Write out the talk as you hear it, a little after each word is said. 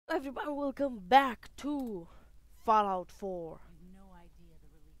Everybody, welcome back to Fallout 4. You've no idea the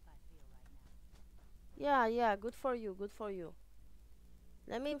relief I feel right now. Yeah, good for you, good for you.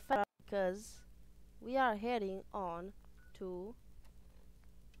 Let me fast because we are heading on to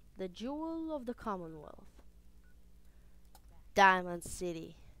the Jewel of the Commonwealth, Diamond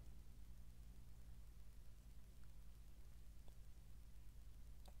City.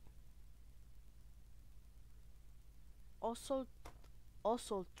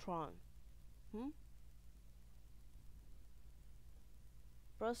 Also, Tron. Hmm?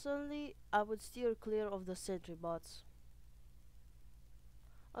 Personally, I would steer clear of the sentry bots.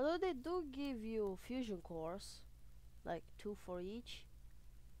 Although they do give you fusion cores, like 2 for each.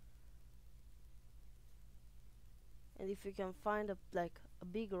 And if you can find a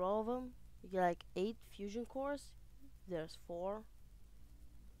big row of them, you get like 8 fusion cores. There's 4.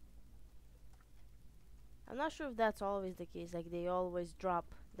 I'm not sure if that's always the case, like they always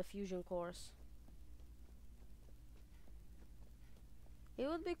drop the fusion cores. It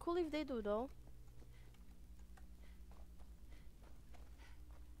would be cool if they do though.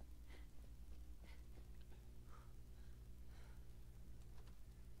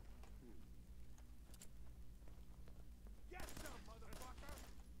 Get some, motherfucker!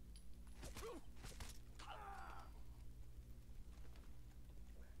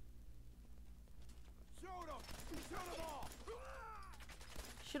 Shoot 'em! Shoot 'em all!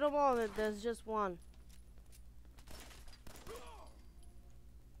 Shoot them all, there's just one.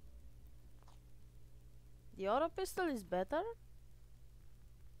 The auto pistol is better?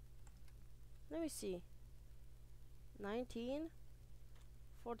 Let me see. 19?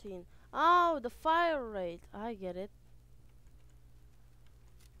 14. Oh, the fire rate. I get it.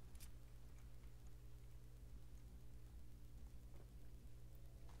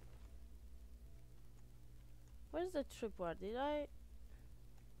 Where's the tripwire? Did I?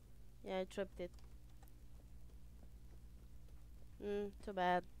 Yeah, I tripped it. Too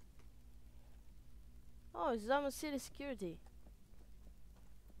bad. Oh, it's Diamond City security.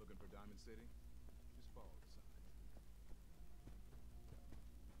 Looking for Diamond City? Just follow the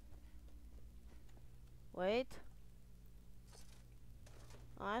sign. Wait.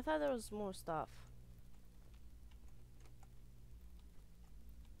 Oh, I thought there was more stuff.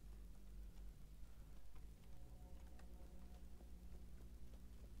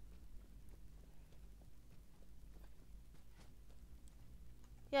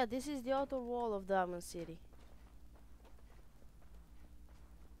 Yeah, this is the outer wall of Diamond City.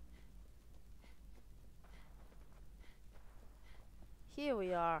 Here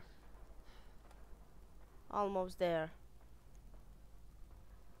we are. Almost there.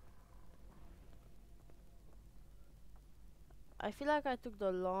 I feel like I took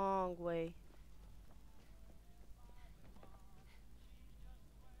the long way.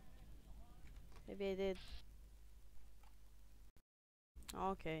 Maybe I did.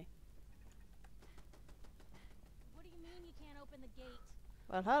 Okay. What do you mean you can't open the gate?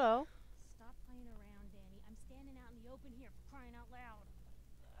 Well, hello. Stop playing around, Danny. I'm standing out in the open here for crying out loud.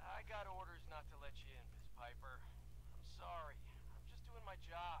 I got orders not to let you in, Miss Piper. I'm sorry. I'm just doing my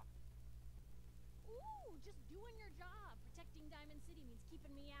job. Ooh, just doing your job. Protecting Diamond City means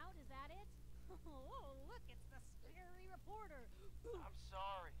keeping me out, is that it? Oh, look, it's the scary reporter. I'm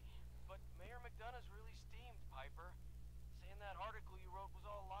sorry, but Mayor McDonough's really steamed, Piper. Saying that article you wrote was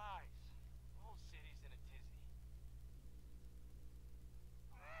all lies. The whole city's in a tizzy.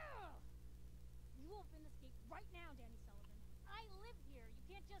 Ugh. You open this gate right now, Danny Sullivan. I live here. You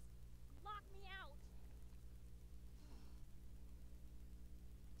can't just lock me out. Damn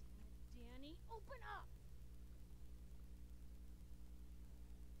it, Danny, open up!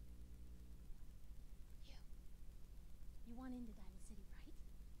 You want into Diamond City, right?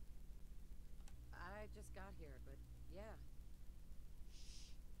 I just got here, but yeah. Shh.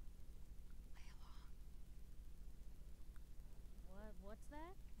 Play along. What's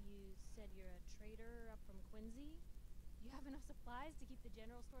that? You said you're a trader up from Quincy? You have enough supplies to keep the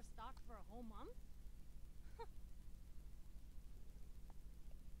general store stocked for a whole month?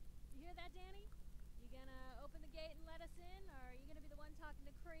 You hear that, Danny? You gonna open the gate and let us in, or are you gonna be the one talking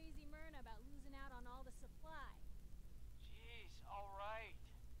to crazy Myrna about losing out on all the supply? Jeez, all right.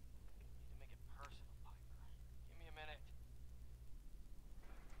 Need to make it personal, Piper. Give me a minute.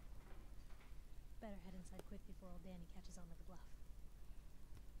 Better head inside quick before old Danny catches on to the bluff.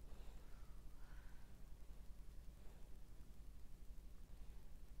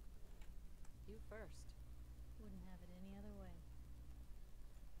 You first. Wouldn't have it any other way.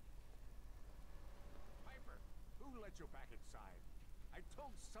 Piper, who let you back inside? I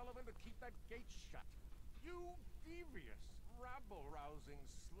told Sullivan to keep that gate shut. You devious! rabble-rousing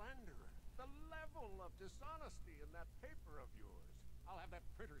slanderer. The level of dishonesty in that paper of yours. I'll have that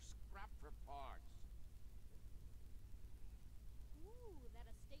printer scrapped for parts. Ooh, that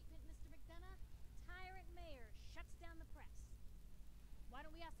a statement, Mr. McDonough? Tyrant mayor shuts down the press. Why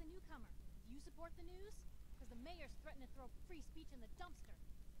don't we ask the newcomer? Do you support the news? Because the mayor's threatened to throw free speech in the dumpster.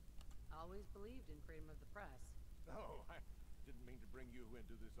 Always believed in freedom of the press. Oh, I didn't mean to bring you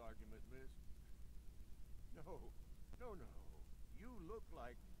into this argument, miss. No. You look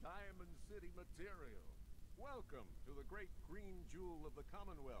like Diamond City material. Welcome to the great green jewel of the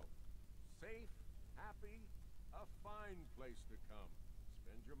Commonwealth. Safe, happy, a fine place to come.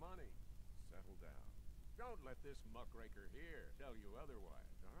 Spend your money. Settle down. Don't let this muckraker here tell you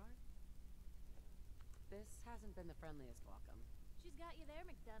otherwise, all right? This hasn't been the friendliest welcome. She's got you there,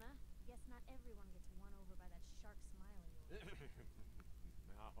 McDonough. Guess not everyone gets won over by that shark smile of yours.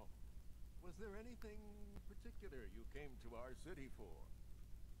 Now, was there anything particular you came to our city for?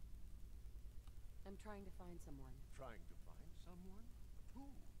 I'm trying to find someone. Trying to find someone? Who?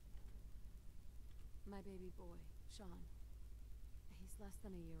 My baby boy, Sean. He's less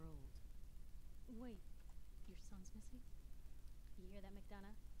than a year old. Wait, your son's missing? You hear that,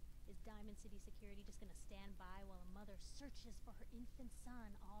 McDonough? Is Diamond City Security just gonna stand by while a mother searches for her infant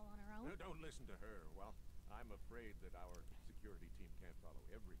son all on her own? No, don't listen to her. Well, I'm afraid that our security team can't follow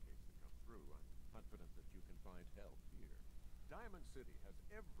every case that comes through. I'm confident that you can find help here. Diamond City has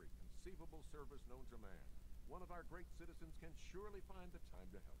every conceivable service known to man. One of our great citizens can surely find the time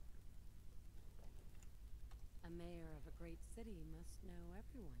to help you. A mayor of a great city must know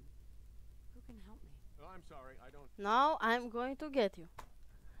everyone. Who can help me? Oh, I'm sorry, I don't... Now I'm going to get you.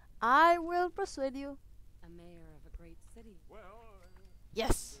 I will persuade you. A mayor of a great city. Well...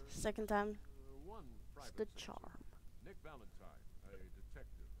 Yes, second time. One It's private the citizen. charm. Nick Valentine, a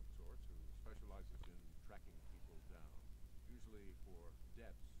detective of sorts who specializes in tracking people down. Usually for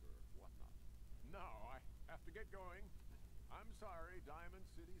debts or whatnot. Now, I have to get going. I'm sorry, Diamond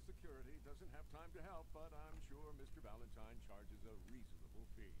City Security doesn't have time to help, but I'm sure Mr. Valentine charges a reasonable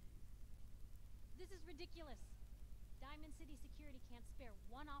fee. This is ridiculous. Diamond City Security can't spare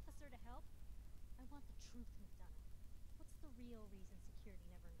one officer to help. I want the truth, McDonough. What's the real reason security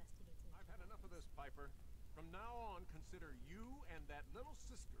never investigates me? I've had enough of this, Piper. From now on, consider you and that little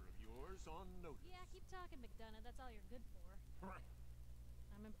sister of yours on notice. Yeah, keep talking, McDonough. That's all you're good for.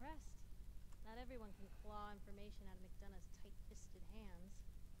 I'm impressed. Not everyone can claw information out of McDonough's tight-fisted hands.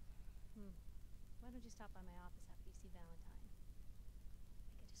 Why don't you stop by my office after you see Valentine? I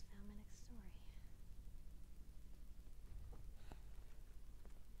think I just found my next story.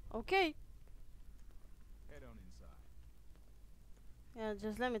 Okay. Head on inside. Yeah,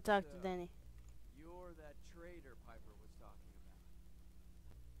 just let me talk to Danny. You're that traitor Piper was talking about.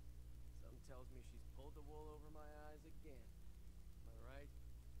 Something tells me she's pulled the wool over my eyes again. Am I right?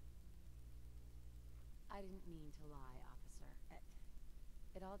 I didn't mean to lie, officer.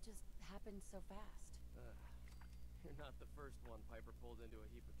 It all just happened so fast. You're not the first one Piper pulled into a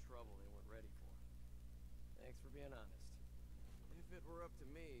heap of trouble they weren't ready for. Thanks for being honest. If it were up to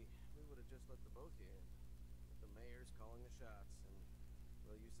me, we would have just let the both of you in. But the mayor's calling the shots, and,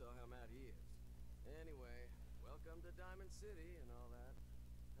 well, you saw how mad he is. Anyway, welcome to Diamond City and all that.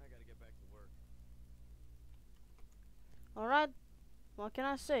 I gotta get back to work. Alright, what can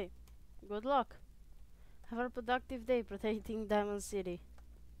I say? Good luck. Have a productive day protecting Diamond City.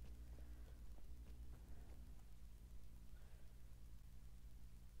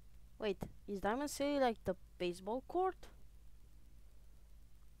 Wait, is Diamond City like the baseball court?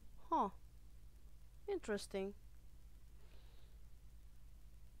 Huh. Interesting.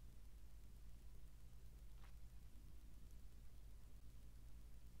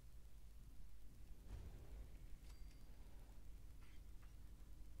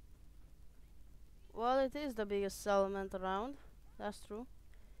 Well, it is the biggest settlement around. That's true.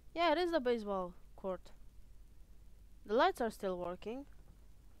 Yeah, it is the baseball court. The lights are still working.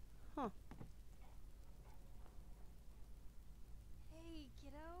 Huh. Hey,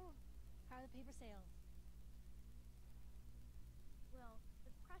 kiddo. How are the paper sales? Well,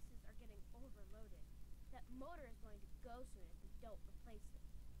 the presses are getting overloaded. That motor is going to go soon if we don't replace it.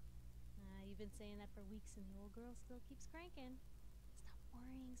 You've been saying that for weeks and the old girl still keeps cranking. Stop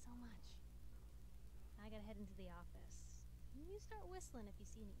worrying so much. I gotta head into the office. You start whistling if you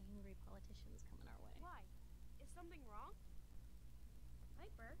see any angry politicians coming our way. Why? Is something wrong?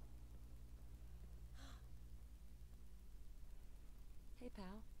 Piper? Hey,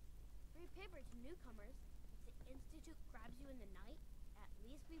 pal. Free paper to newcomers. If the Institute grabs you in the night, at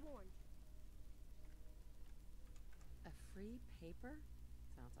least we warned you. A free paper?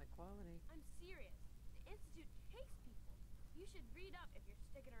 Sounds like quality. I'm serious. The Institute takes people. You You should read up if you're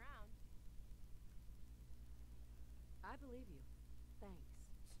sticking around. I believe you. Thanks.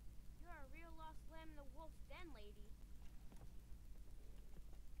 You're a real lost lamb in the wolf's den, lady.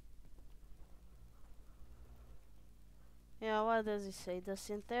 Yeah, what does it say? The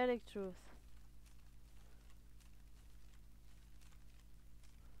synthetic truth.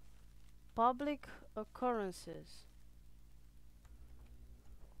 Public occurrences.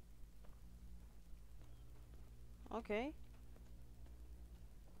 Okay.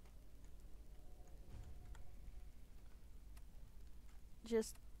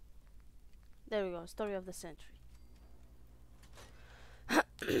 Just there we go. Story of the century.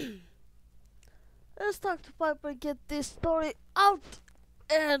 Let's talk to Piper, get this story out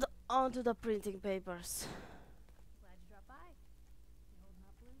and onto the printing papers. Glad you dropped by. You holding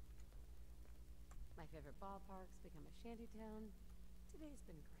up, Blue? My favorite ballpark's become a shantytown. Today's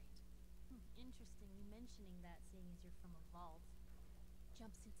been great. Interesting you mentioning that, seeing as you're from a vault.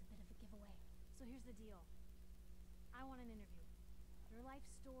 Jumpsuit's a bit of a giveaway. So here's the deal. I want an interview. Your life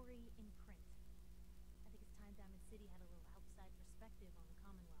story in print. I think it's time Diamond City had a little outside perspective on the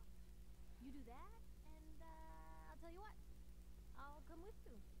Commonwealth. You do that, and I'll tell you what. I'll come with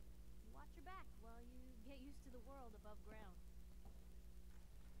you. Watch your back while you get used to the world above ground.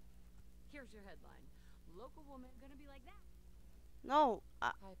 Here's your headline. Local woman. Gonna be like that. No,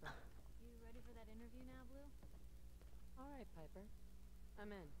 Piper. You ready for that interview now, Blue? All right, Piper.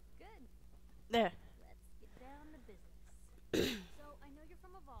 I'm in. Good. there. Let's get down to business. So, I know you're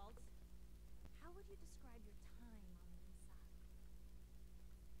from a vault. How would you describe your time on the inside?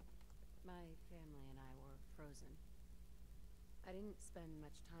 My family and I were frozen. I didn't spend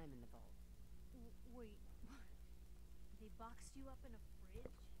much time in the vault. Wait, they boxed you up in a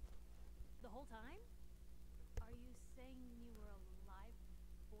fridge? The whole time? Are you saying you were alive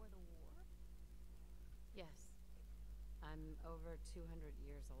before the war? Yes. I'm over 200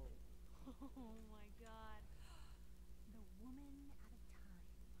 years old. Oh my god. The woman out of time.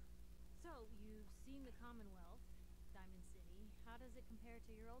 So, you've seen the Commonwealth, Diamond City. How does it compare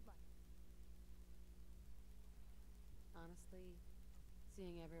to your old life? Honestly,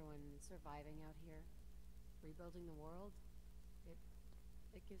 seeing everyone surviving out here, rebuilding the world,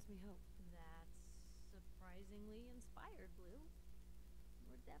 it gives me hope. That's surprisingly inspired, Blue.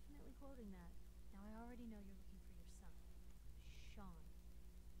 We're definitely quoting that. Now, I already know you're looking for your son, Sean.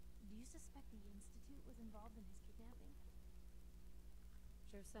 Do you suspect the Institute was involved in his kidnapping?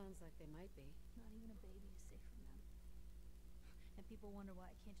 Sure sounds like they might be. Not even a baby is safe from them. And people wonder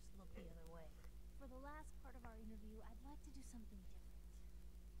why I can't just look the other way. For the last part of our interview, I'd like to do something different.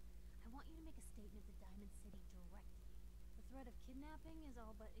 I want you to make a statement to Diamond City directly. The threat of kidnapping is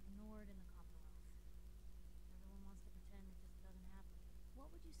all but ignored in the Commonwealth. Everyone wants to pretend it just doesn't happen.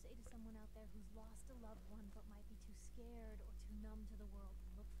 What would you say to someone out there who's lost a loved one but might be too scared or too numb to the world to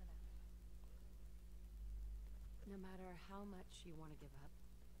look for them? No matter how much you want to give up,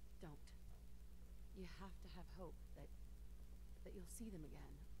 don't. You have to have hope that you'll see them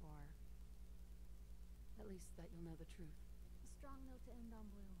again, or at least that you'll know the truth. A strong note to end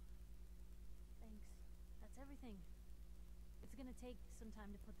on, Blue. Thanks. That's everything. It's gonna take some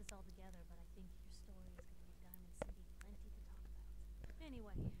time to put this all together, but I think your story is gonna give Diamond City plenty to talk about.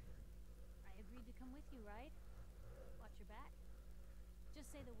 Anyway, I agreed to come with you, right? Watch your back. Just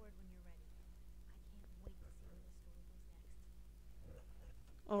say the word when you're ready. I can't wait to see where this story goes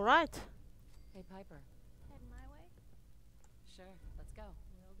next. All right. Hey, Piper. Heading my way? Sure, let's go.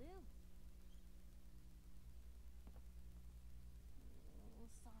 Will do. Oh,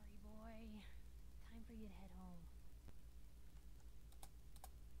 sorry, boy. Time for you to head home.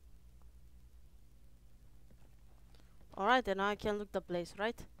 All right, and now I can look the place,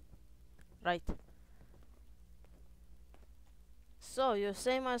 right? Right. So you're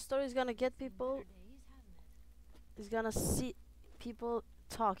saying my story is gonna get people? Days, hasn't it? Is gonna see people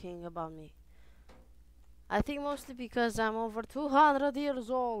talking about me. I think mostly because I'm over 200 years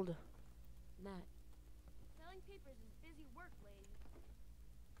old. Nat, Selling papers is busy work, lady.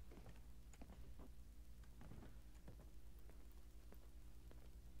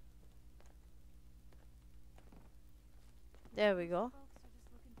 There we go. Folks are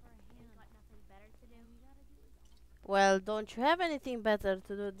just looking for a hand. Got nothing better to do. All you gotta do is ask. Well, don't you have anything better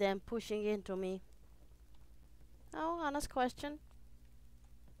to do than pushing into me? Oh, honest question.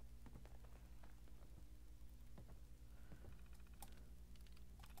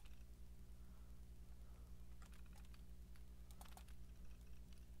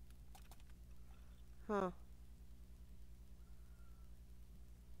 Huh.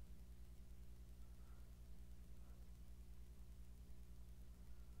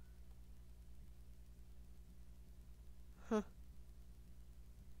 Huh.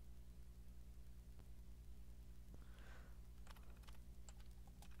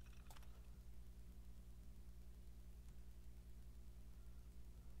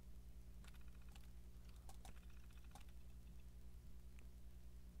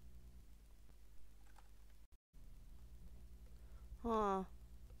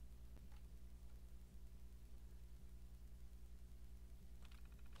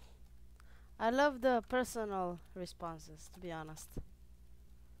 I love the personal responses, to be honest.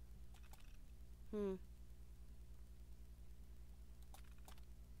 Per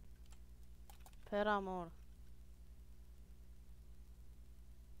amor.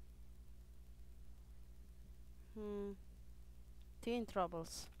 Teen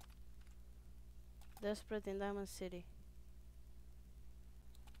troubles. Desperate in Diamond City.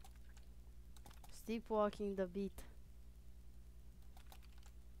 Sleepwalking the beat.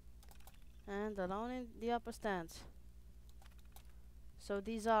 And alone in the upper stands. So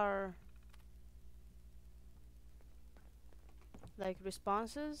these are like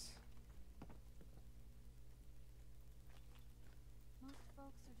responses. Most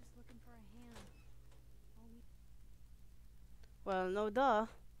folks are just looking for a hand. Well, no duh.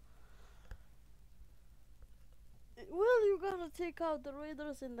 Well, you gotta take out the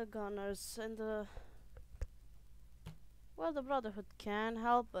raiders and the gunners and the... Well, the Brotherhood can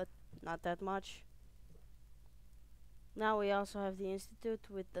help, but not that much. Now we also have the Institute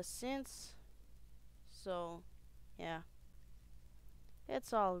with the synths. So, yeah.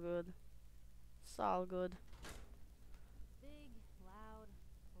 It's all good. It's all good. Big, loud,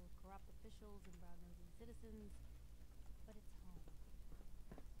 full of corrupt officials and brown-nosing citizens, but it's home.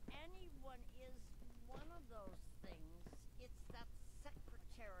 Anyone is one of those things. It's that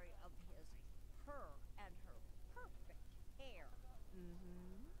secretary of his, her and her perfect hair.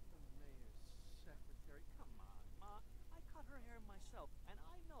 Mm-hmm. The mayor's secretary. Come on, Ma. I cut her hair myself, and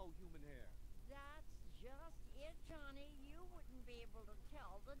I know human hair. That's just it, Johnny. You wouldn't be able to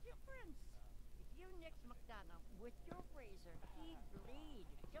tell the difference. If you nicked McDonough with your razor, he'd bleed.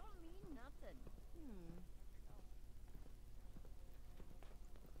 Don't mean nothing.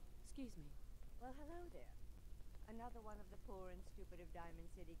 Excuse me. Well, hello there. Another one of the poor and stupid of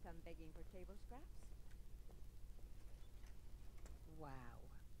Diamond City come begging for table scraps? Wow.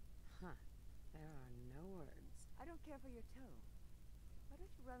 Huh. There are no words. I don't care for your tone. Why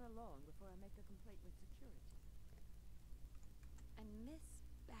don't you run along before I make a complaint with security? And Miss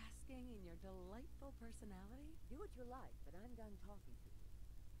basking in your delightful personality? Do what you like, but I'm done talking to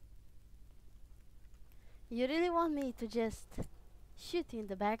you. You really want me to just shoot you in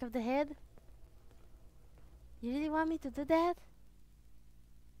the back of the head? You really want me to do that?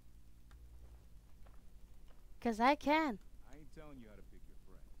 'Cause I can. I ain't telling you how to pick your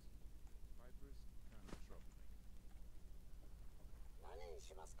friends. Piper's kind of troublemaker.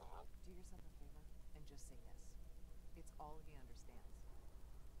 Do yourself a favor and just say yes. It's all he understands.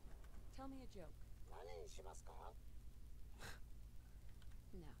 Tell me a joke.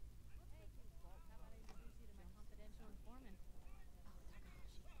 No. Hey, how about I introduce you to my confidential informant? Oh,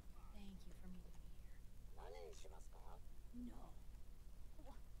 Takahashi, thank you for meeting me here. No.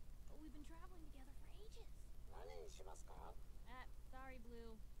 What? We've been traveling together for ages. Sorry,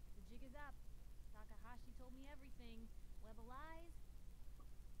 Blue. The jig is up. Takahashi told me everything. Web of lies,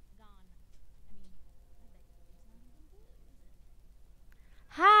 gone. I mean, I bet it's not even blue, is it?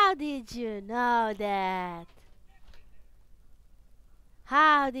 How did you know that?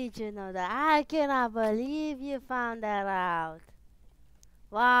 How did you know that? I cannot believe you found that out.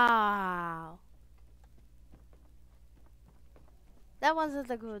 Wow. That wasn't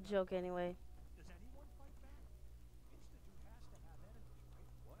a good joke anyway. Does anyone fight back? Institute has to have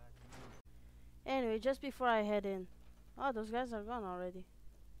enemies, right? What? Anyway, just before I head in. Oh, those guys are gone already.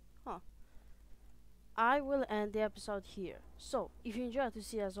 Huh. I will end the episode here. So, if you enjoyed to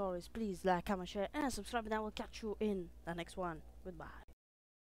see as always, please like, comment, share, and subscribe, and I will catch you in the next one. Goodbye.